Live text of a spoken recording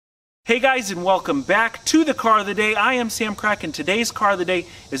Hey guys, and welcome back to the car of the day. I am Sam Crack, and today's car of the day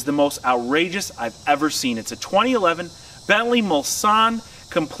is the most outrageous I've ever seen. It's a 2011 Bentley Mulsanne,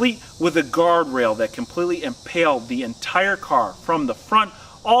 complete with a guardrail that completely impaled the entire car from the front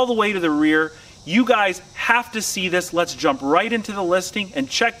all the way to the rear. You guys have to see this. Let's jump right into the listing and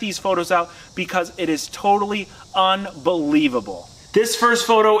check these photos out because it is totally unbelievable. This first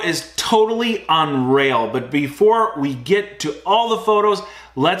photo is totally unreal, but before we get to all the photos,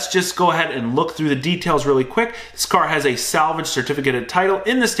 let's just go ahead and look through the details really quick. This car has a salvage certificate of title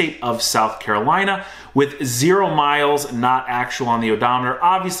in the state of South Carolina with 0 miles, not actual on the odometer.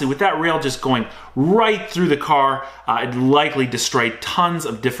 Obviously, with that rail just going right through the car, it likely destroyed tons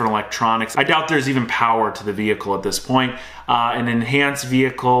of different electronics. I doubt there's even power to the vehicle at this point. An enhanced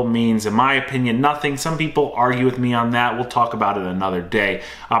vehicle means, in my opinion, nothing. Some people argue with me on that. We'll talk about it another day.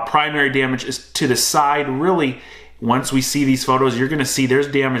 Primary damage is to the side. Really, once we see these photos, you're going to see there's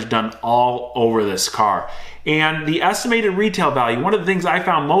damage done all over this car. And the estimated retail value, one of the things I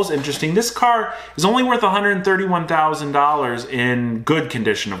found most interesting, this car is only worth $131,000 in good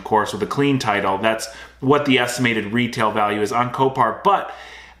condition, of course, with a clean title. That's what the estimated retail value is on Copart. But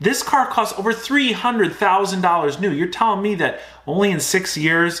this car costs over $300,000 new. You're telling me that only in 6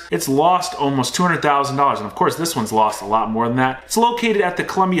 years, it's lost almost $200,000. And of course, this one's lost a lot more than that. It's located at the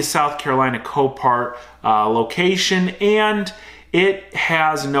Columbia, South Carolina Copart location, and it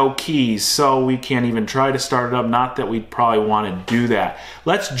has no keys, so we can't even try to start it up. Not that we'd probably want to do that.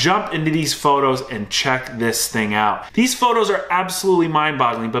 Let's jump into these photos and check this thing out. These photos are absolutely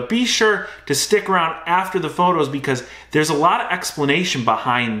mind-boggling, but be sure to stick around after the photos because there's a lot of explanation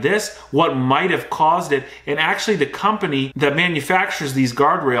behind this, what might have caused it, and actually the company that manufactures these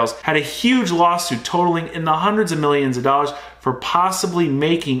guardrails had a huge lawsuit totaling in the hundreds of millions of dollars for possibly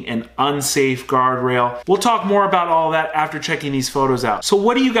making an unsafe guardrail. We'll talk more about all that after checking these photos out. So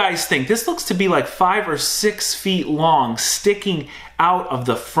what do you guys think? This looks to be like 5 or 6 feet long, sticking out of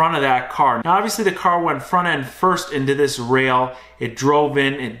the front of that car. Now obviously the car went front end first into this rail. It drove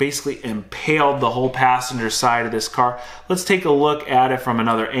in, it basically impaled the whole passenger side of this car. Let's take a look at it from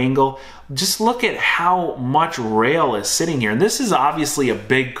another angle. Just look at how much rail is sitting here. And this is obviously a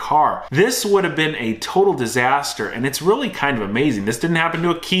big car. This would have been a total disaster, and it's really kind of amazing. This didn't happen to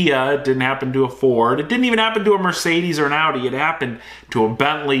a Kia, it didn't happen to a Ford, it didn't even happen to a Mercedes or an Audi, it happened to a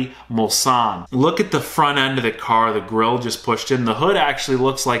Bentley Mulsanne. Look at the front end of the car, the grille just pushed in. The hood actually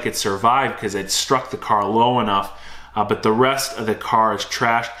looks like it survived because it struck the car low enough, but the rest of the car is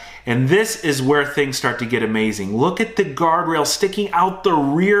trashed. And this is where things start to get amazing. Look at the guardrail sticking out the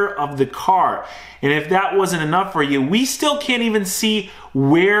rear of the car. And if that wasn't enough for you, we still can't even see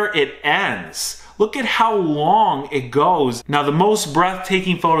where it ends. Look at how long it goes. Now, the most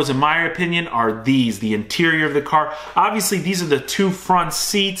breathtaking photos, in my opinion, are these, the interior of the car. Obviously, these are the 2 front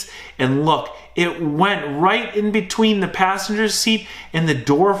seats. And look, it went right in between the passenger seat and the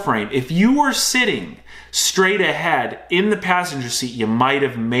door frame. If you were sitting straight ahead in the passenger seat, you might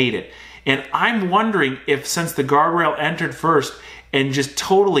have made it. And I'm wondering if, since the guardrail entered first and just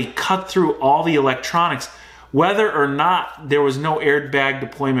totally cut through all the electronics, whether or not there was no airbag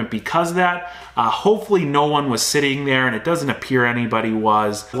deployment because of that. Hopefully no one was sitting there, and it doesn't appear anybody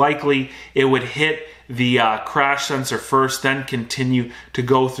was. Likely it would hit the crash sensor first, then continue to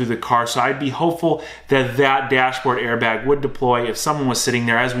go through the car. So I'd be hopeful that that dashboard airbag would deploy if someone was sitting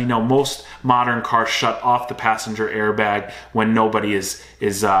there. As we know, most modern cars shut off the passenger airbag when nobody is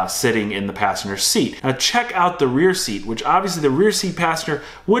sitting in the passenger seat. Now check out the rear seat, which obviously the rear seat passenger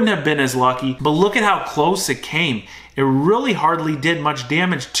wouldn't have been as lucky, but look at how close it came. It really hardly did much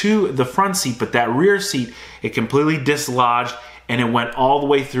damage to the front seat, but that rear seat, it completely dislodged and it went all the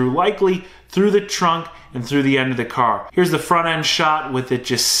way through, likely through the trunk and through the end of the car. Here's the front end shot with it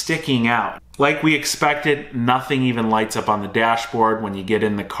just sticking out. Like we expected, nothing even lights up on the dashboard when you get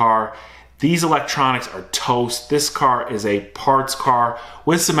in the car. These electronics are toast. This car is a parts car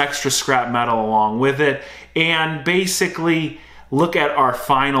with some extra scrap metal along with it. And basically, look at our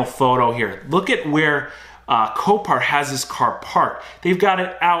final photo here. Look at where Copart has this car parked. They've got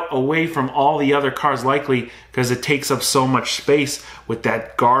it out away from all the other cars, likely because it takes up so much space with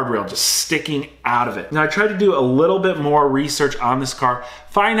that guardrail just sticking out of it. Now I tried to do a little bit more research on this car,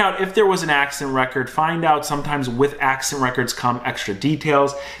 find out if there was an accident record, find out sometimes with accident records come extra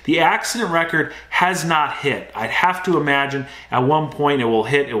details. The accident record has not hit. I'd have to imagine at one point it will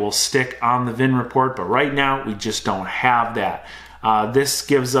hit, it will stick on the VIN report, but right now we just don't have that. This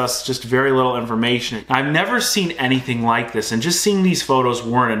gives us just very little information. I've never seen anything like this, and just seeing these photos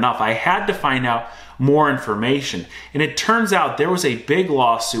weren't enough. I had to find out more information. And it turns out there was a big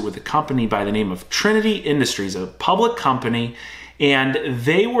lawsuit with a company by the name of Trinity Industries, a public company, and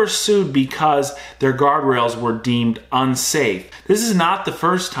they were sued because their guardrails were deemed unsafe. This is not the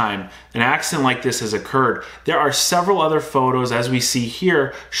first time an accident like this has occurred. There are several other photos, as we see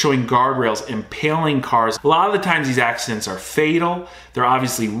here, showing guardrails impaling cars. A lot of the times these accidents are fatal. They're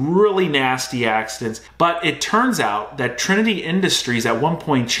obviously really nasty accidents, but it turns out that Trinity Industries at one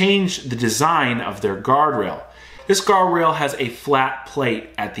point changed the design of their guardrail. This guardrail has a flat plate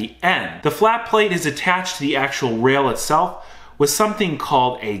at the end. The flat plate is attached to the actual rail itself with something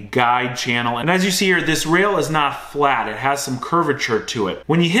called a guide channel. And as you see here, this rail is not flat. It has some curvature to it.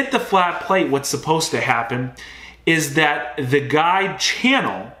 When you hit the flat plate, what's supposed to happen is that the guide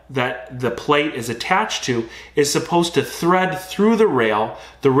channel that the plate is attached to is supposed to thread through the rail.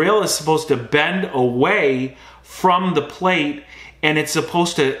 The rail is supposed to bend away from the plate, and it's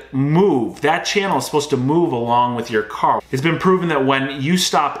supposed to move. That channel is supposed to move along with your car. It's been proven that when you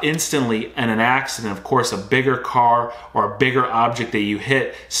stop instantly in an accident, of course a bigger car or a bigger object that you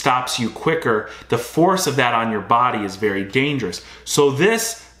hit stops you quicker, the force of that on your body is very dangerous. So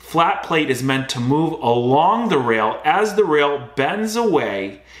this flat plate is meant to move along the rail as the rail bends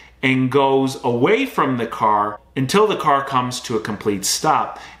away and goes away from the car until the car comes to a complete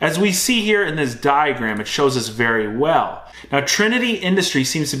stop. As we see here in this diagram, it shows us very well. Now, Trinity Industries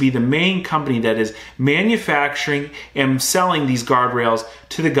seems to be the main company that is manufacturing and selling these guardrails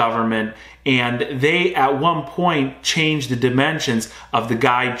to the government, and they at one point changed the dimensions of the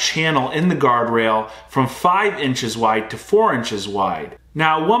guide channel in the guardrail from 5 inches wide to 4 inches wide.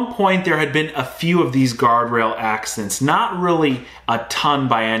 Now, at one point there had been a few of these guardrail accidents, not really a ton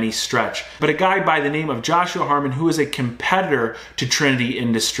by any stretch, but a guy by the name of Joshua Harmon, who is a competitor to Trinity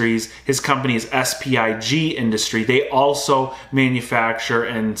Industries, his company is SPIG Industry, they also manufacture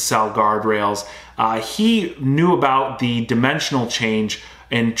and sell guardrails. He knew about the dimensional change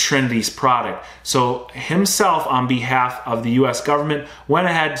in Trinity's product. So himself, on behalf of the US government, went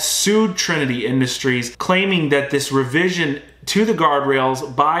ahead, sued Trinity Industries, claiming that this revision to the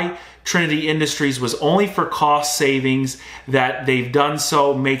guardrails by Trinity Industries was only for cost savings, that they've done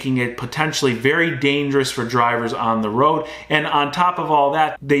so making it potentially very dangerous for drivers on the road. And on top of all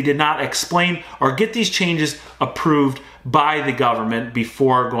that, they did not explain or get these changes approved by the government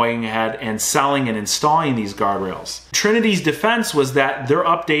before going ahead and selling and installing these guardrails. Trinity's defense was that their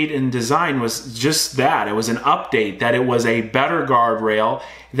update in design was just that. It was an update, that it was a better guardrail,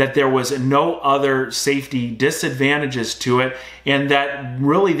 that there was no other safety disadvantages to it, and that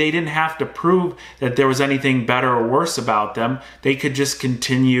really they didn't have to prove that there was anything better or worse about them. They could just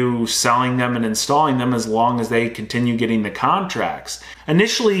continue selling them and installing them as long as they continue getting the contracts.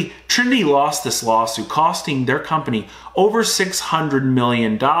 Initially, Trinity lost this lawsuit, costing their company over $600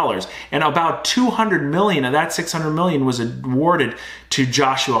 million, and about $200 million of that $600 million was awarded to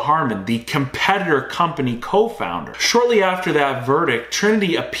Joshua Harmon, the competitor company co-founder. Shortly after that verdict,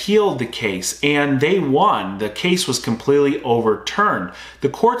 Trinity appealed the case, and they won. The case was completely overturned. The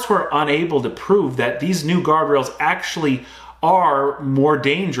courts were unable to prove that these new guardrails actually are more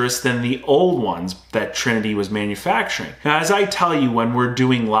dangerous than the old ones that Trinity was manufacturing. Now, as I tell you, when we're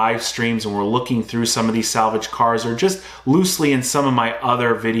doing live streams and we're looking through some of these salvage cars, or just loosely in some of my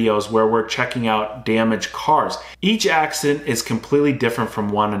other videos where we're checking out damaged cars, each accident is completely different from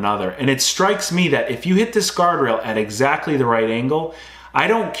one another. And it strikes me that if you hit this guardrail at exactly the right angle, I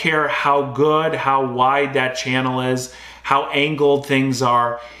don't care how good, how wide that channel is, how angled things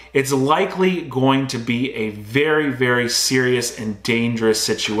are, it's likely going to be a very, very serious and dangerous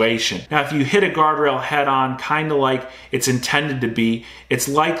situation. Now, if you hit a guardrail head on, kind of like it's intended to be, it's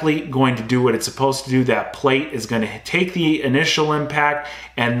likely going to do what it's supposed to do. That plate is going to take the initial impact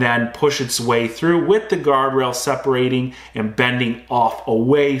and then push its way through with the guardrail separating and bending off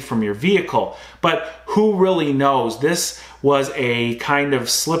away from your vehicle. But who really knows? This was a kind of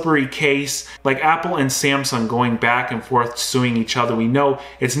slippery case, like Apple and Samsung going back and forth suing each other. We know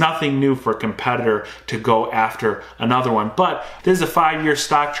it's nothing new for a competitor to go after another one. But this is a 5-year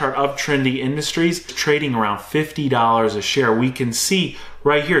stock chart of Trinity Industries, trading around $50 a share. We can see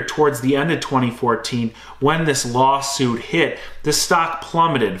right here towards the end of 2014, when this lawsuit hit, the stock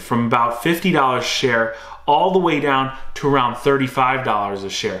plummeted from about $50 a share all the way down to around $35 a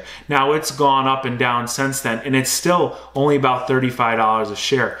share. Now it's gone up and down since then, and it's still only about $35 a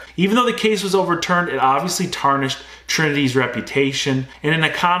share. Even though the case was overturned, it obviously tarnished Trinity's reputation. In an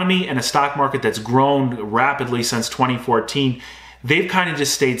economy and a stock market that's grown rapidly since 2014, they've kind of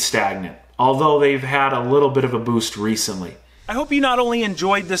just stayed stagnant, although they've had a little bit of a boost recently. I hope you not only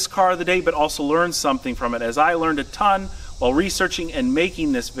enjoyed this car of the day, but also learned something from it, as I learned a ton while researching and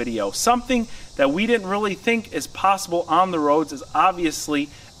making this video. Something that we didn't really think is possible on the roads is obviously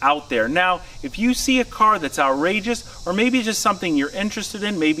out there. Now, if you see a car that's outrageous, or maybe just something you're interested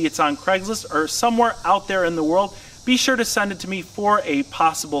in, maybe it's on Craigslist or somewhere out there in the world, be sure to send it to me for a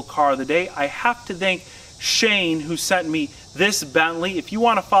possible car of the day. I have to thank Shane, who sent me this Bentley. If you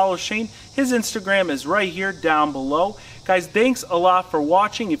want to follow Shane, his Instagram is right here down below. Guys, thanks a lot for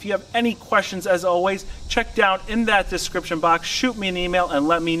watching. If you have any questions, as always, check down in that description box, shoot me an email and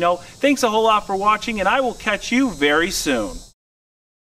let me know. Thanks a whole lot for watching, and I will catch you very soon.